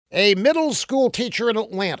A middle school teacher in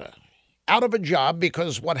Atlanta out of a job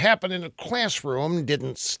because what happened in the classroom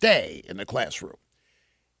didn't stay in the classroom.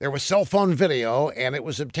 There was cell phone video, and it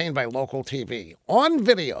was obtained by local TV. On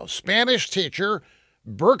video, Spanish teacher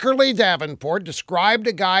Berkeley Davenport described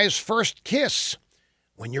a guy's first kiss.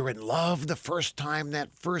 When you're in love the first time,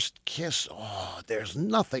 that first kiss, there's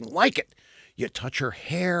nothing like it. You touch her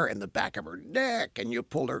hair and the back of her neck, and you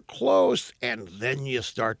pull her close, and then you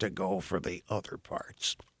start to go for the other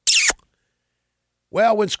parts.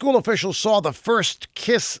 Well, when school officials saw the first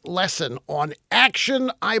kiss lesson on Action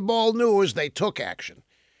Eyeball News, they took action.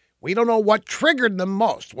 We don't know what triggered them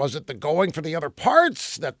most. Was it the going for the other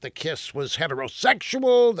parts, that the kiss was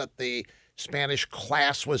heterosexual, that the Spanish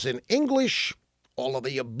class was in English, all of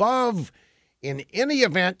the above? In any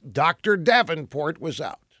event, Dr. Davenport was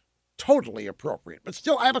out. Totally appropriate. But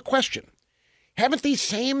still, I have a question. Haven't these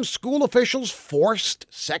same school officials forced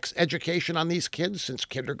sex education on these kids since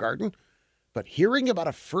kindergarten? But hearing about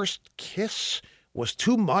a first kiss was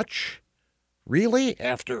too much? Really?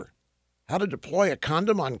 After how to deploy a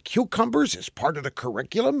condom on cucumbers as part of the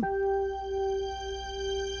curriculum?